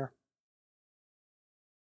account here.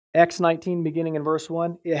 Acts 19, beginning in verse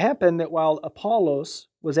 1. It happened that while Apollos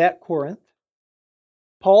was at Corinth,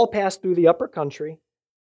 Paul passed through the upper country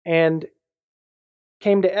and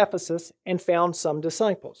came to Ephesus and found some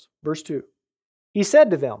disciples. Verse 2. He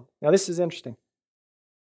said to them, now this is interesting,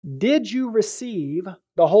 did you receive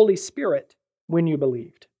the Holy Spirit when you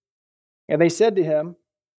believed? And they said to him,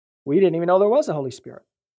 we didn't even know there was a Holy Spirit.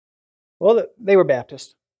 Well, they were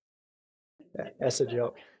Baptist. That's a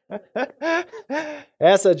joke.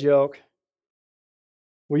 That's a joke.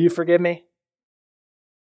 Will you forgive me?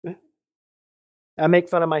 I make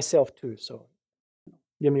fun of myself too, so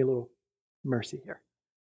give me a little mercy here.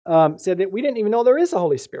 Said that we didn't even know there is a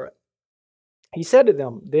Holy Spirit. He said to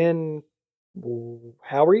them, then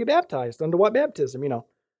how were you baptized? Under what baptism?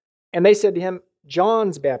 And they said to him,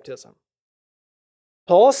 John's baptism.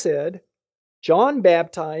 Paul said, John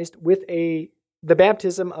baptized with the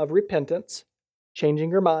baptism of repentance, changing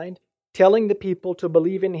your mind, telling the people to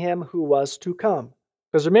believe in him who was to come.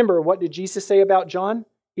 Because remember, what did Jesus say about John?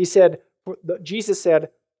 Jesus said,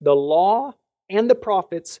 the law and the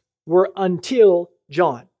prophets were until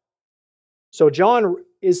John. So John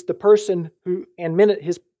is the person who, and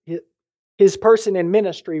his person in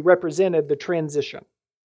ministry represented the transition,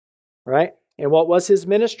 right? And what was his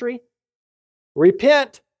ministry?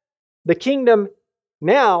 Repent, the kingdom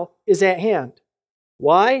now is at hand.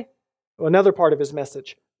 Why? Well, another part of his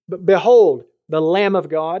message. But behold, the Lamb of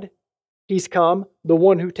God, he's come, the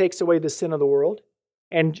one who takes away the sin of the world.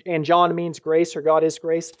 And John means grace, or God is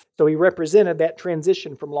grace. So he represented that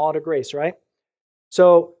transition from law to grace, right?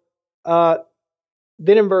 So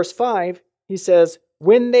then in verse 5, he says,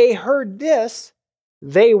 when they heard this,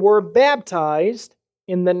 they were baptized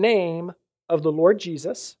in the name of the Lord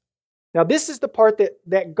Jesus. Now this is the part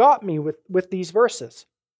that got me with these verses.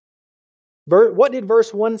 What did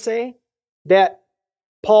verse 1 say? That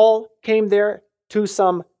Paul came there to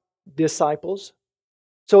some disciples.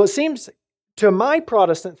 So it seems, to my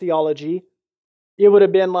Protestant theology, it would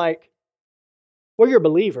have been like, well, you're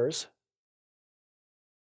believers.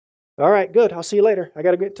 All right, good. I'll see you later. I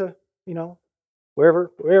got to get to,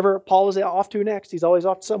 wherever Paul is off to next. He's always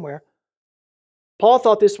off somewhere. Paul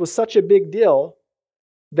thought this was such a big deal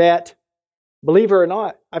that, believe it or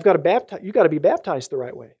not, you got to be baptized the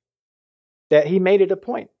right way. That he made it a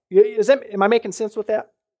point. Am I making sense with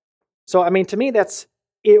that? So, to me,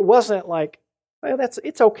 it wasn't like, well,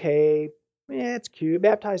 it's okay. Yeah, it's cute.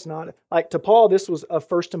 Baptized not. Like, to Paul, this was of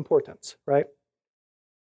first importance, right?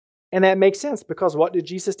 And that makes sense, because what did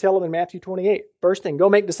Jesus tell them in Matthew 28? First thing, go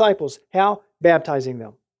make disciples. How? Baptizing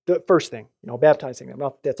them. The first thing, baptizing them.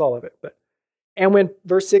 Not that's all of it. And when,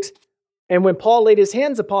 verse 6, and when Paul laid his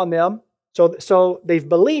hands upon them, so they've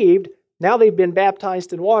believed, now they've been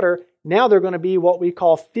baptized in water, now they're going to be what we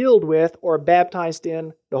call filled with or baptized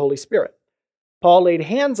in the Holy Spirit. Paul laid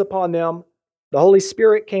hands upon them, the Holy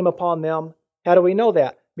Spirit came upon them. How do we know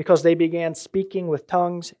that? Because they began speaking with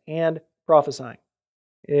tongues and prophesying.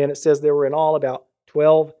 And it says there were in all about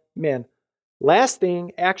 12 men. Last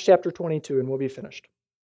thing, Acts chapter 22, and we'll be finished.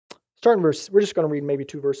 We're just going to read maybe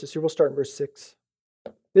 2 verses here. We'll start in verse 6.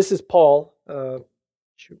 This is Paul.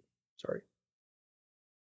 Sorry.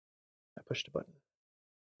 I pushed a button.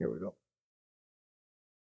 Here we go.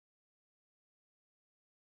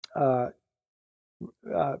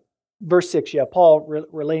 Verse 6, Paul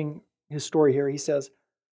relaying his story here. He says,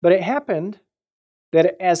 but it happened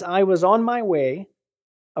that as I was on my way,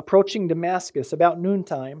 approaching Damascus about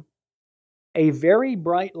noontime, a very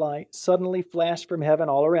bright light suddenly flashed from heaven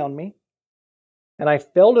all around me, and I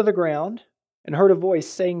fell to the ground and heard a voice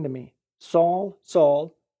saying to me, Saul,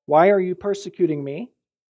 Saul, why are you persecuting me?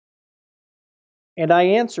 And I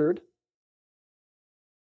answered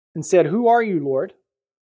and said, who are you, Lord?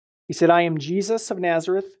 He said, I am Jesus of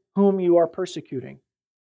Nazareth, whom you are persecuting.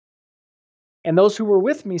 And those who were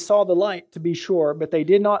with me saw the light, to be sure, but they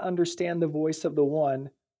did not understand the voice of the one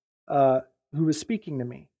who was speaking to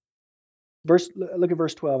me. Look at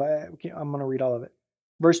verse 12. I'm going to read all of it.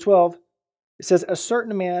 Verse 12, it says, a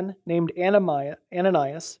certain man named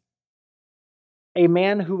Ananias, a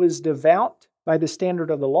man who was devout by the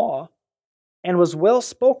standard of the law, and was well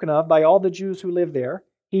spoken of by all the Jews who lived there,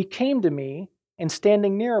 he came to me, and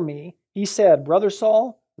standing near me, he said, Brother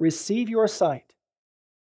Saul, receive your sight.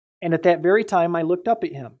 And at that very time I looked up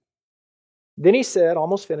at him. Then he said,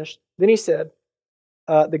 almost finished, then he said,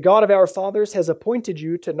 the God of our fathers has appointed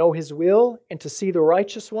you to know his will and to see the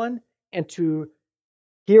righteous one and to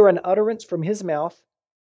hear an utterance from his mouth,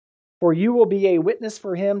 for you will be a witness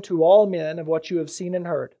for him to all men of what you have seen and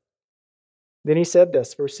heard. Then he said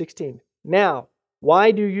this, verse 16, now,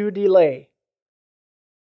 why do you delay?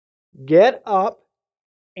 Get up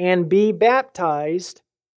and be baptized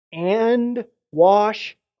and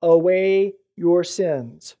wash away your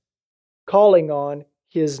sins, calling on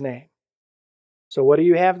his name. So what do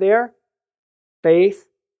you have there? Faith.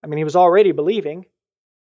 He was already believing.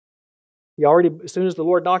 As soon as the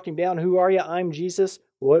Lord knocked him down, who are you? I'm Jesus.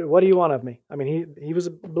 What do you want of me? He was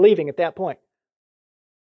believing at that point.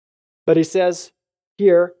 But he says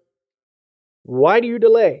here, why do you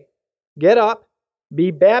delay? Get up,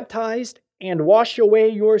 be baptized, and wash away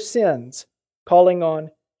your sins, calling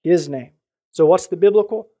on his name. So what's the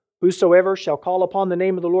biblical? Whosoever shall call upon the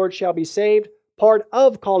name of the Lord shall be saved. Part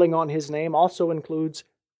of calling on his name also includes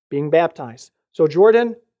being baptized. So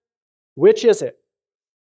Jordan, which is it?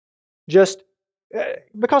 Just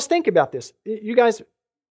Because think about this. You guys,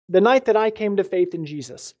 the night that I came to faith in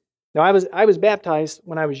Jesus, now I was baptized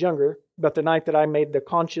when I was younger, but the night that I made the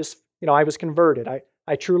conscious, I was converted.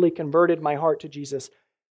 I truly converted my heart to Jesus.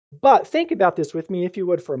 But think about this with me, if you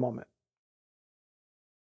would, for a moment.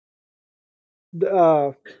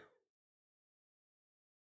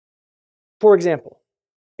 For example,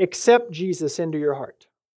 accept Jesus into your heart.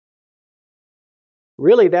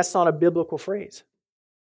 Really, that's not a biblical phrase.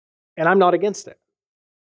 And I'm not against it.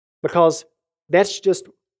 Because that's just,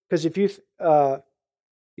 because if you, the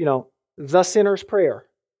sinner's prayer,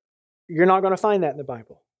 you're not going to find that in the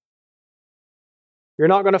Bible. You're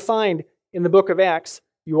not going to find in the book of Acts,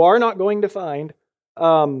 you are not going to find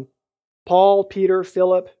Paul, Peter,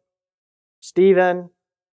 Philip, Stephen,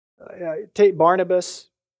 Barnabas,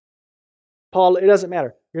 Paul, it doesn't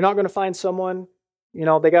matter. You're not going to find someone,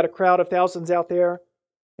 they got a crowd of thousands out there,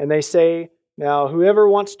 and they say, now whoever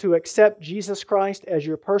wants to accept Jesus Christ as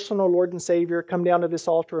your personal Lord and Savior, come down to this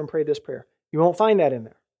altar and pray this prayer. You won't find that in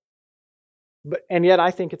there. And yet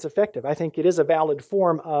I think it's effective. I think it is a valid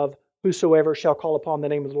form of whosoever shall call upon the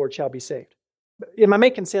name of the Lord shall be saved. Am I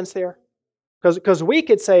making sense there? Because we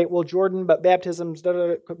could say, well, Jordan, but baptism's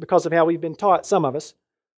because of how we've been taught, some of us,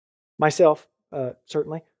 myself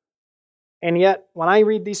certainly. And yet, when I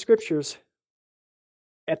read these scriptures,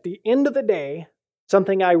 at the end of the day,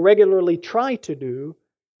 something I regularly try to do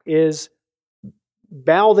is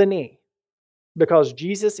bow the knee, because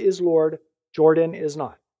Jesus is Lord, Jordan is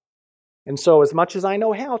not. And so as much as I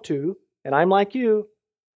know how to, and I'm like you,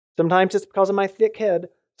 sometimes it's because of my thick head,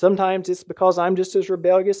 sometimes it's because I'm just as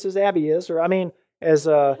rebellious as Abby is, or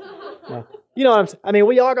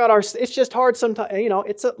we all got our, it's just hard sometimes,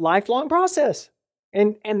 it's a lifelong process.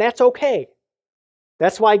 And that's okay.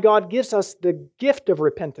 That's why God gives us the gift of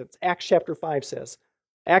repentance. Acts chapter 5 says.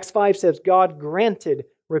 Acts 5 says God granted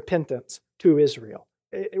repentance to Israel.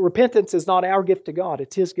 Repentance is not our gift to God,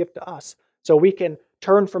 it's His gift to us. So we can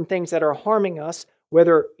turn from things that are harming us,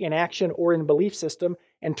 whether in action or in belief system,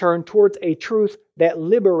 and turn towards a truth that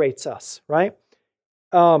liberates us, right?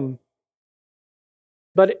 But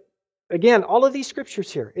again, all of these scriptures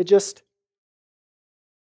here,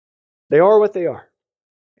 they are what they are.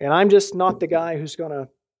 And I'm just not the guy who's going to,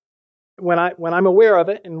 when I'm aware of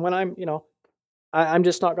it, and when I'm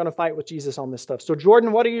just not going to fight with Jesus on this stuff. So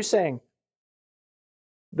Jordan, what are you saying?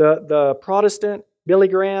 The Protestant, Billy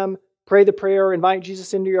Graham, pray the prayer, invite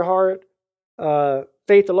Jesus into your heart,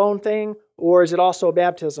 faith alone thing, or is it also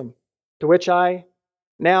baptism? To which I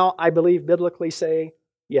believe biblically say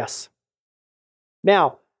yes.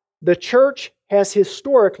 Now, the church has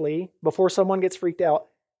historically, before someone gets freaked out,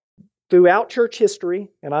 throughout church history,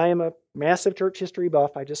 and I am a massive church history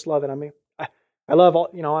buff. I just love it. I love all,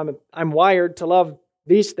 I'm wired to love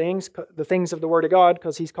these things, the things of the Word of God,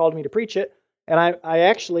 because He's called me to preach it. And I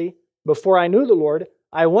actually, before I knew the Lord,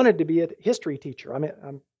 I wanted to be a history teacher.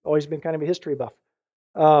 I'm always been kind of a history buff.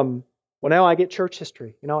 Well, now I get church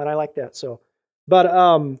history, and I like that. So, but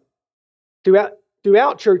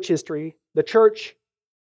throughout church history, the church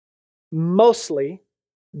mostly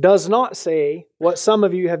does not say what some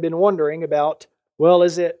of you have been wondering about. Well,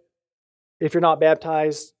 is it, if you're not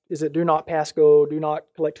baptized, is it do not pass go, do not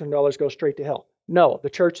collect $200, go straight to hell? No, the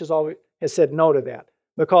church has said no to that,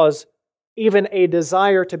 because even a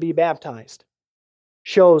desire to be baptized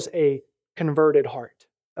shows a converted heart,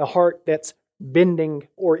 a heart that's bending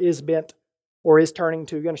or is bent or is turning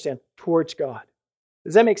to, you understand, towards God.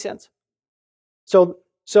 Does that make sense? So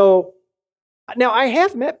now I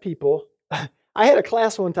have met people. I had a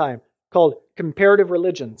class one time called Comparative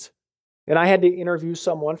Religions, and I had to interview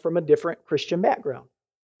someone from a different Christian background,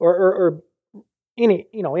 or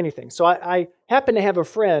anything. So I happened to have a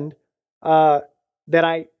friend because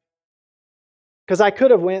I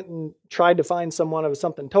could have went and tried to find someone of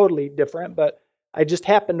something totally different, but I just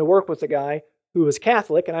happened to work with a guy who was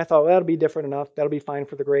Catholic, and I thought, well, that'll be different enough. That'll be fine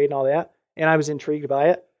for the grade and all that. And I was intrigued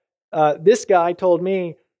by it. This guy told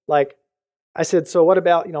me, I said, so what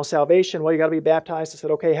about, salvation? Well, you got to be baptized. I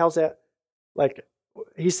said, okay, how's that?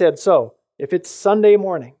 He said, so if it's Sunday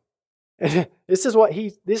morning, you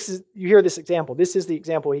hear this example. This is the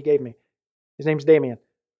example he gave me. His name's Damien.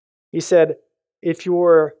 He said, if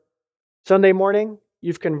you're Sunday morning,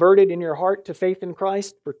 you've converted in your heart to faith in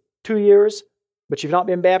Christ for 2 years, but you've not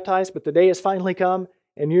been baptized, but the day has finally come,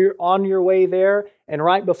 and you're on your way there, and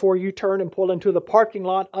right before you turn and pull into the parking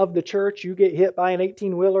lot of the church, you get hit by an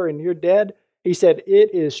 18-wheeler and you're dead. He said,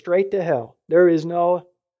 it is straight to hell. There is no...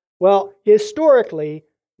 Well, historically,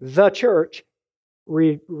 the church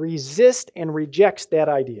resists and rejects that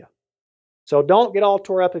idea. So don't get all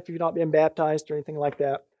tore up if you've not been baptized or anything like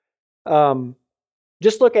that.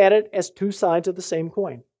 Just look at it as two sides of the same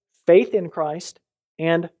coin. Faith in Christ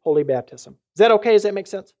and holy baptism. Is that okay? Does that make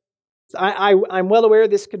sense? I'm well aware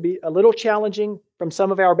this could be a little challenging from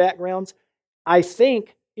some of our backgrounds. I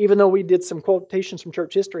think, even though we did some quotations from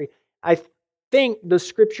church history, I think the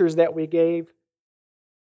scriptures that we gave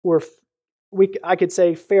were, I could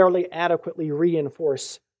say, fairly adequately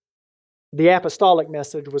reinforce. The apostolic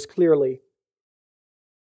message was clearly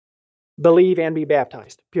believe and be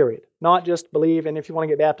baptized, period. Not just believe, and if you want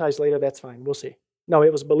to get baptized later, that's fine. We'll see. No,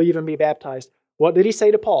 it was believe and be baptized. What did he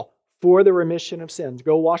say to Paul? For the remission of sins.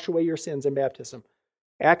 Go wash away your sins in baptism.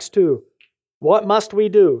 Acts 2. What must we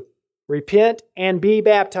do? Repent and be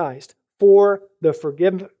baptized for the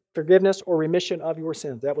forgiveness or remission of your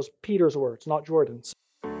sins. That was Peter's words, not Jordan's.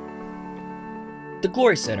 The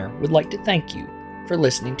Glory Center would like to thank you for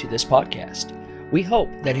listening to this podcast. We hope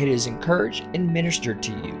that it has encouraged and ministered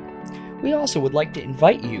to you. We also would like to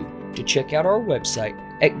invite you to check out our website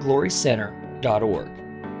at glorycenter.org.